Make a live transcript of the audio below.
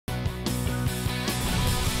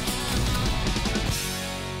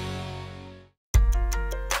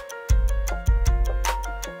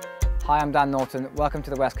Hi, I'm Dan Norton. Welcome to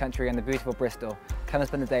the West Country and the beautiful Bristol. Come and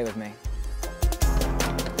spend the day with me.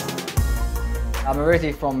 I'm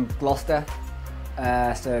originally from Gloucester,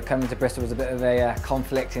 so coming to Bristol was a bit of a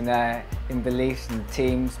conflict in beliefs and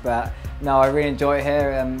teams, but no, I really enjoy it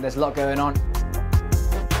here. There's a lot going on.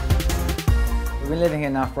 We've been living here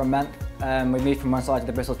now for a month. We moved from one side of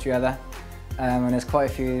the Bristol to the other, and there's quite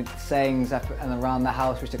a few sayings up and around the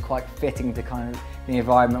house which are quite fitting to kind of the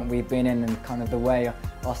environment we've been in and kind of the way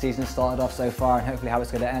our season started off so far and hopefully how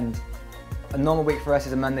it's going to end. A normal week for us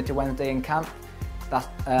is a Monday to Wednesday in camp. That's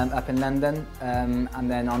up in London,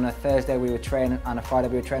 and then on a Thursday we would train and a Friday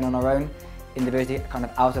we would train on our own, individually, kind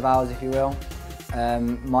of out of hours if you will.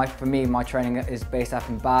 For me, my training is based up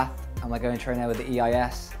in Bath, and I go and train there with the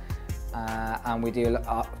EIS. And we do,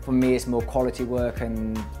 for me it's more quality work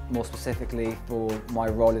and more specifically for my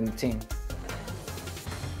role in the team.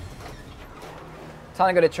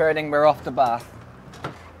 Time to go to training, we're off to Bath.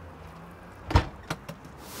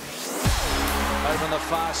 Over on the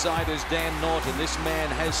far side is Dan Norton. This man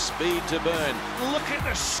has speed to burn. Look at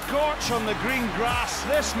the scorch on the green grass.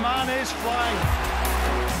 This man is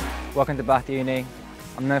flying. Welcome to Bath Uni.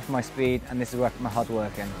 I'm known for my speed and this is where my hard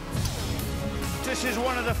work in. This is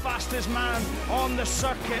one of the fastest men on the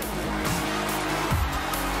circuit.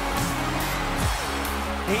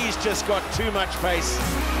 He's just got too much pace.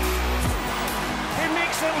 He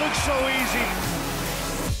makes it look so easy.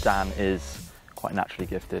 Dan is quite naturally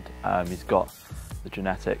gifted. He's got the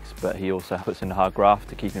genetics, but he also puts in the hard graft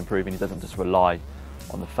to keep improving. He doesn't just rely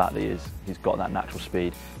on the fact that he's got that natural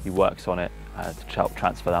speed. He works on it to help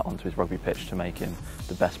transfer that onto his rugby pitch to make him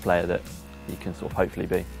the best player that he can sort of hopefully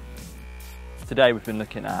be. Today we've been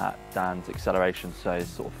looking at Dan's acceleration, so his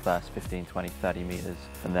sort of first 15, 20, 30 metres,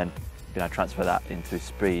 and then transfer that into his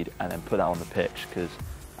speed and then put that on the pitch, because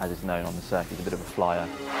as is known on the circuit, he's a bit of a flyer.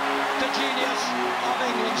 The genius of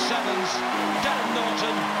England Sevens, Dan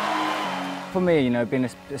Norton. For me, being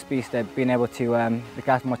a speedster, being able to look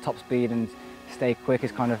after my top speed and stay quick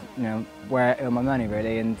is kind of where I earn my money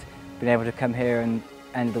really, and being able to come here and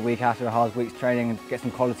end the week after a hard week's training and get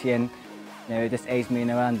some quality in. It just aids me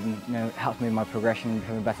and helps me in my progression and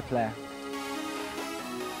become a better player.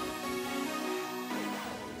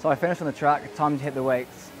 So I finished on the track, time to hit the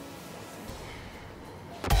weights.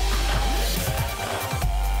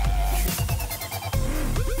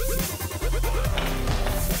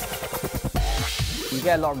 You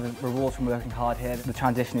get a lot of rewards from working hard here. The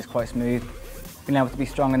transition is quite smooth. Being able to be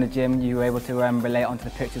strong in the gym, you're able to relate onto the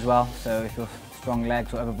pitch as well. So if you're strong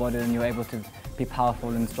legs or upper body, then you're able to be powerful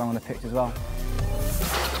and strong on the pitch as well.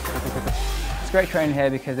 It's great training here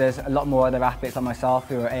because there's a lot more other athletes like myself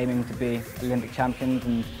who are aiming to be Olympic champions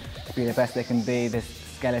and to be the best they can be. There's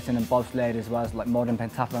skeleton and bobsleigh as well as like modern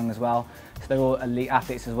pentathlon as well. So they're all elite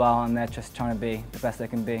athletes as well, and they're just trying to be the best they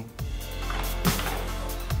can be.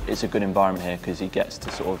 It's a good environment here because he gets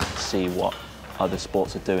to sort of see what other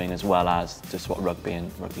sports are doing as well as just what rugby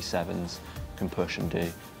and rugby sevens can push and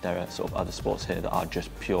do. There are sort of other sports here that are just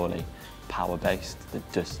purely power-based,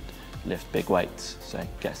 that just lift big weights, so he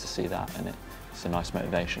gets to see that and it's a nice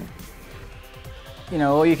motivation.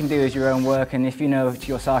 All you can do is your own work, and if you know to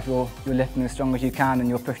yourself you're lifting as strong as you can and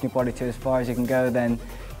you're pushing your body to as far as you can go, then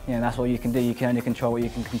that's all you can do. You can only control what you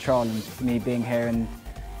can control, and me being here and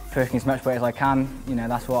pushing as much weight as I can,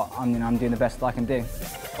 that's what I'm doing the best that I can do.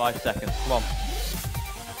 5 seconds, come on.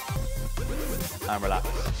 And relax.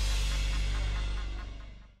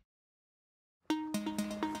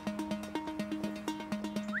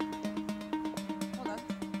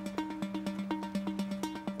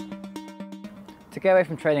 To get away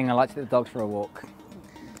from training, I like to take the dogs for a walk.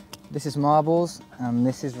 This is Marbles and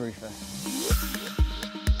this is Rufus.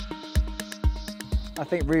 I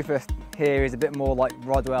think Rufus here is a bit more like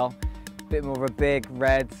Rodwell, a bit more of a big,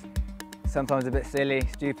 red, sometimes a bit silly,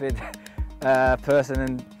 stupid person,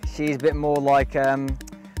 and she's a bit more like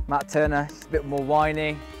Matt Turner. She's a bit more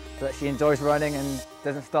whiny, but she enjoys running and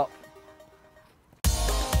doesn't stop.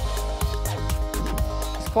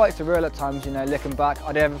 Quite surreal at times, looking back.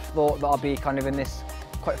 I'd never thought that I'd be kind of in this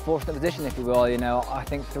quite fortunate position, if you will. I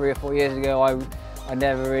think 3 or 4 years ago I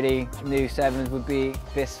never really knew sevens would be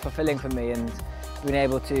this fulfilling for me, and being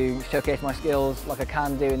able to showcase my skills like I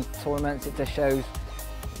can do in tournaments, it just shows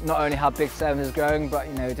not only how big sevens is growing, but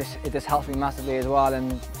it just helps me massively as well,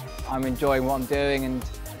 and I'm enjoying what I'm doing and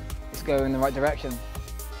it's going in the right direction.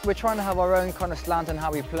 We're trying to have our own kind of slant on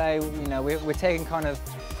how we play. We're taking kind of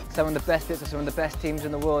some of the best bits of some of the best teams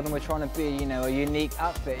in the world, and we're trying to be, a unique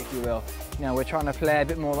outfit, if you will. We're trying to play a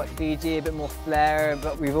bit more like Fiji, a bit more flair,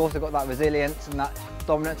 but we've also got that resilience and that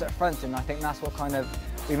dominance at front, and I think that's what kind of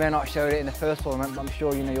We may not have showed it in the first tournament, but I'm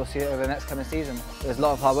sure you'll see it over the next coming season. There's a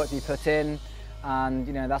lot of hard work to be put in, and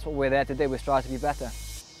that's what we're there to do. We strive to be better.